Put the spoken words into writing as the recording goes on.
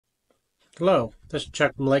Hello, this is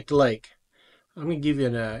Chuck from Lake to Lake. I'm going to give you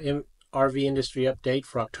an RV industry update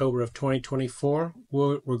for October of 2024.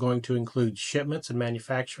 We're going to include shipments and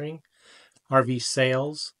manufacturing, RV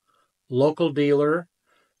sales, local dealer,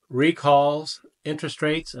 recalls, interest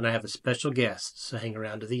rates, and I have a special guest, so hang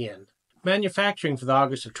around to the end. Manufacturing for the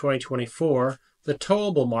August of 2024, the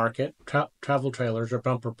towable market, travel trailers or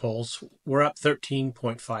bumper pulls, were up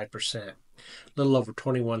 13.5%. A little over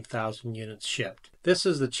 21,000 units shipped. This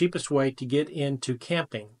is the cheapest way to get into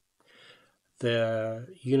camping. The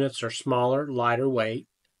units are smaller, lighter weight,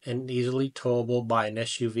 and easily towable by an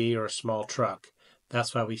SUV or a small truck.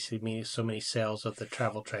 That's why we see so many sales of the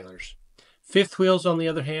travel trailers. Fifth wheels, on the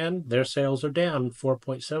other hand, their sales are down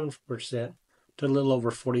 4.7% to a little over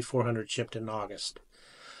 4,400 shipped in August.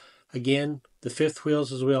 Again, the fifth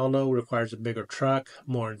wheels, as we all know, requires a bigger truck,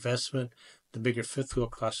 more investment. The bigger fifth wheel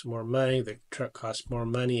costs more money. The truck costs more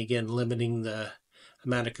money, again, limiting the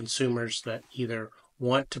amount of consumers that either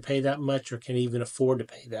want to pay that much or can even afford to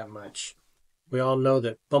pay that much. We all know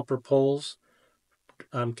that bumper pulls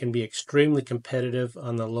can be extremely competitive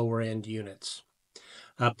on the lower end units.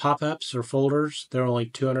 Pop-ups or folders, they're only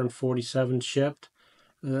 247 shipped.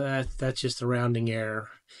 That's just a rounding error.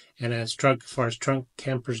 And as far as trunk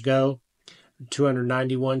campers go,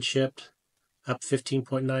 291 shipped, up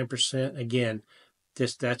 15.9%. Again,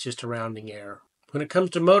 that's just a rounding error. When it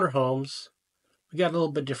comes to motorhomes, we got a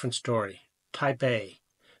little bit different story. Type A,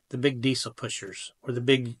 the big diesel pushers, or the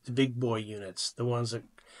big boy units, the ones that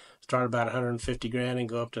start about 150 grand and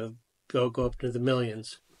go up to the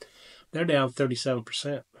millions. They're down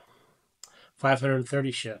 37%,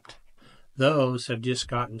 530 shipped. Those have just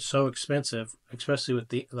gotten so expensive, especially with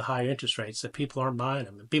the high interest rates, that people aren't buying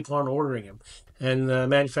them and people aren't ordering them, and the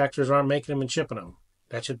manufacturers aren't making them and shipping them.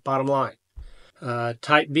 That's the bottom line.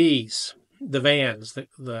 Type Bs, the vans,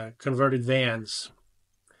 the converted vans,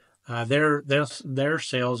 their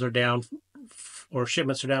sales are down, or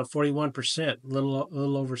shipments are down 41%. A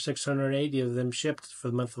little over 680 of them shipped for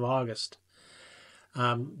the month of August.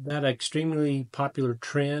 That extremely popular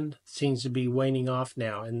trend seems to be waning off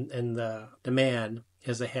now, and the demand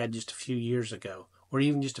as they had just a few years ago, or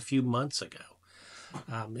even just a few months ago.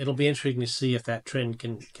 It'll be interesting to see if that trend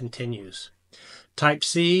continues. Type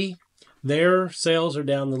C, their sales are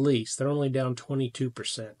down the least. They're only down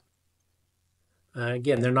 22%.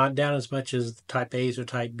 Again, they're not down as much as the Type A's or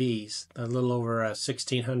Type B's. A little over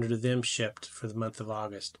 1,600 of them shipped for the month of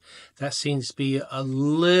August. That seems to be a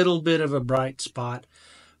little bit of a bright spot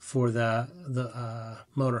for the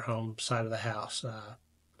motorhome side of the house.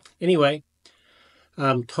 Anyway,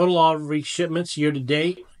 total RV shipments year to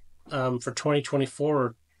date for 2024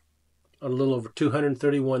 are a little over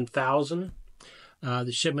 231,000.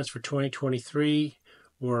 The shipments for 2023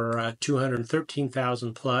 were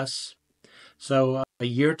 213,000 plus. So a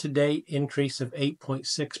year-to-date increase of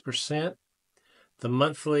 8.6%. The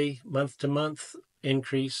month-to-month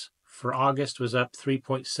increase for August was up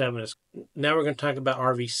 3.7%. Now we're going to talk about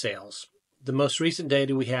RV sales. The most recent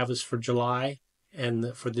data we have is for July,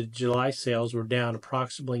 and for the July sales, we're down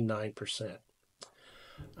approximately 9%.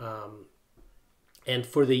 And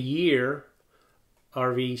for the year,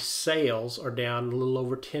 RV sales are down a little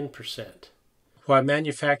over 10%. While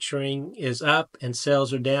manufacturing is up and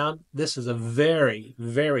sales are down, this is a very,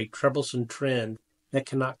 very troublesome trend that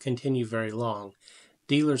cannot continue very long.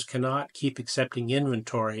 Dealers cannot keep accepting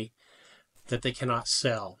inventory that they cannot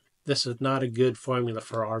sell. This is not a good formula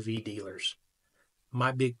for RV dealers. It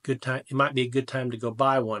might be a good time to go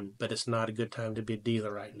buy one, but it's not a good time to be a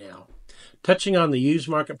dealer right now. Touching on the used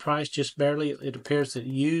market price just barely, it appears that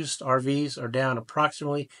used RVs are down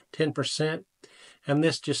approximately 10%. And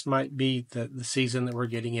this just might be the season that we're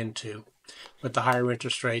getting into with the higher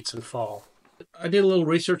interest rates and fall. I did a little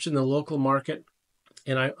research in the local market,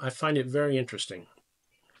 and I find it very interesting.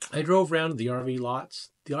 I drove around to the RV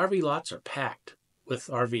lots. The RV lots are packed with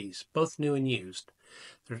RVs, both new and used.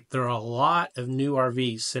 There are a lot of new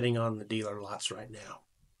RVs sitting on the dealer lots right now,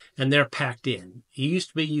 and they're packed in. It used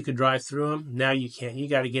to be you could drive through them. Now you can't. You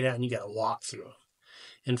got to get out and you got to walk through them.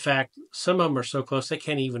 In fact, some of them are so close they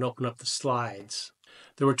can't even open up the slides.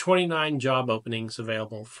 There were 29 job openings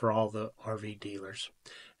available for all the RV dealers,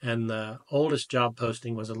 and the oldest job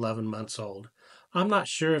posting was 11 months old. I'm not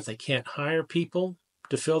sure if they can't hire people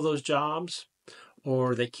to fill those jobs,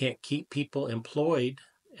 or they can't keep people employed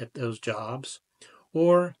at those jobs,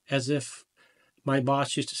 or as if my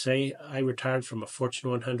boss used to say, I retired from a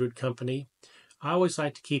Fortune 100 company. I always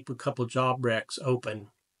like to keep a couple job recs open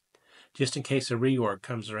just in case a reorg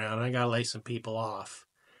comes around. I got to lay some people off.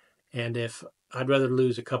 And if I'd rather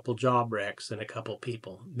lose a couple job recs than a couple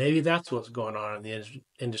people. Maybe that's what's going on in the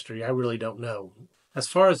industry. I really don't know. As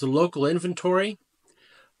far as the local inventory,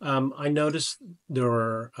 I noticed there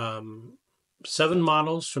were 7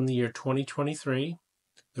 models from the year 2023.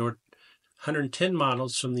 There were 110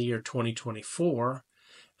 models from the year 2024,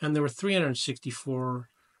 and there were 364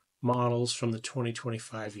 models from the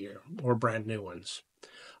 2025 year, or brand new ones.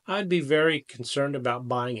 I'd be very concerned about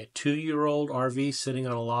buying a 2-year-old RV sitting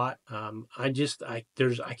on a lot. I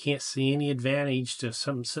can't see any advantage to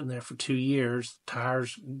something sitting there for 2 years.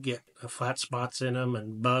 Tires get flat spots in them,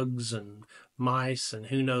 and bugs and mice and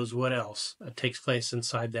who knows what else takes place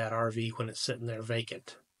inside that RV when it's sitting there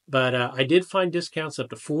vacant. But I did find discounts up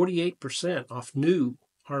to 48% off new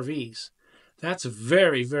RVs. That's a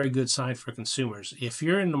very, very good sign for consumers. If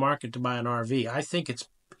you're in the market to buy an RV, I think it's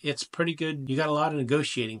pretty good. You got a lot of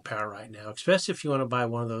negotiating power right now, especially if you want to buy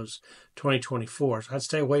one of those 2024s. I'd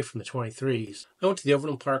stay away from the 23s. I went to the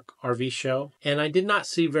Overland Park RV show, and I did not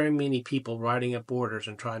see very many people writing up orders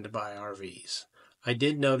and trying to buy RVs. I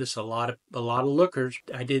did notice a lot of lookers.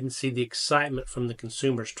 I didn't see the excitement from the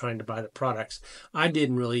consumers trying to buy the products. I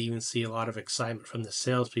didn't really even see a lot of excitement from the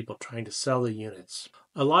salespeople trying to sell the units.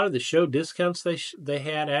 A lot of the show discounts they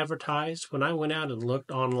had advertised, when I went out and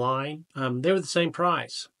looked online, they were the same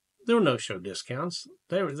price. There were no show discounts.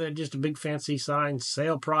 They're just a big fancy sign,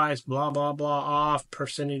 sale price, blah, blah, blah, off,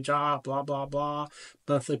 percentage off, blah, blah, blah,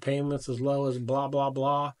 monthly payments as low as blah, blah,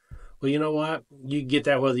 blah. Well, you know what? You get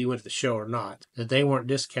that whether you went to the show or not. That they weren't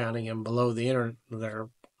discounting them below their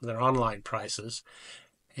online prices,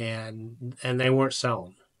 and they weren't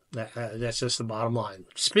selling. That's just the bottom line.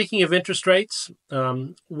 Speaking of interest rates,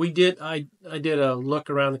 I did a look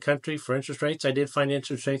around the country for interest rates. I did find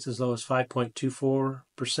interest rates as low as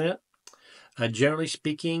 5.24%. Generally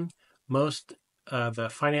speaking, most of the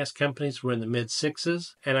finance companies were in the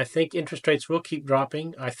mid-6s, and I think interest rates will keep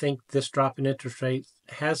dropping. I think this drop in interest rates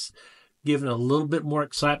has given a little bit more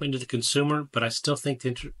excitement to the consumer, but I still think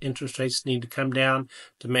the interest rates need to come down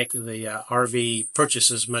to make the RV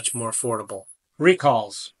purchases much more affordable.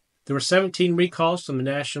 Recalls. There were 17 recalls from the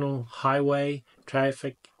National Highway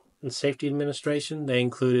Traffic and Safety Administration. They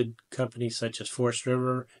included companies such as Forest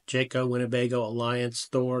River, Jayco, Winnebago, Alliance,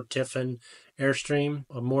 Thor, Tiffin, Airstream.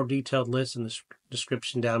 A more detailed list in the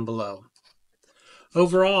description down below.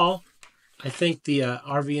 Overall, I think the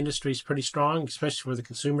RV industry is pretty strong, especially for the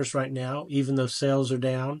consumers right now, even though sales are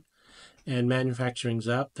down and manufacturing's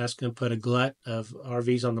up. That's going to put a glut of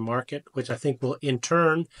RVs on the market, which I think will in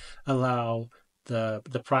turn allow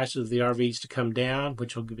the price of the RVs to come down,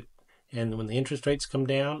 and when the interest rates come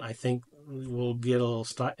down, I think we'll get a little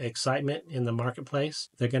excitement in the marketplace.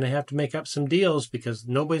 They're going to have to make up some deals because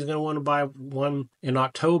nobody's going to want to buy one in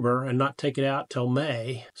October and not take it out till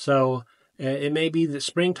May. So it may be that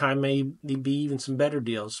springtime may be even some better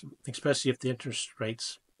deals, especially if the interest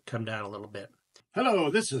rates come down a little bit.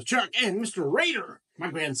 Hello, this is Chuck and Mr. Raider,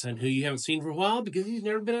 my grandson, who you haven't seen for a while because he's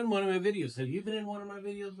never been in one of my videos. Have you been in one of my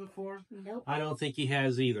videos before? Nope. I don't think he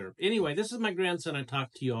has either. Anyway, this is my grandson I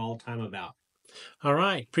talk to you all the time about. All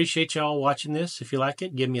right, appreciate you all watching this. If you like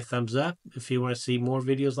it, give me a thumbs up. If you want to see more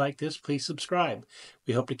videos like this, please subscribe.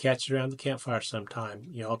 We hope to catch you around the campfire sometime.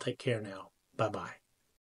 You all take care now. Bye-bye.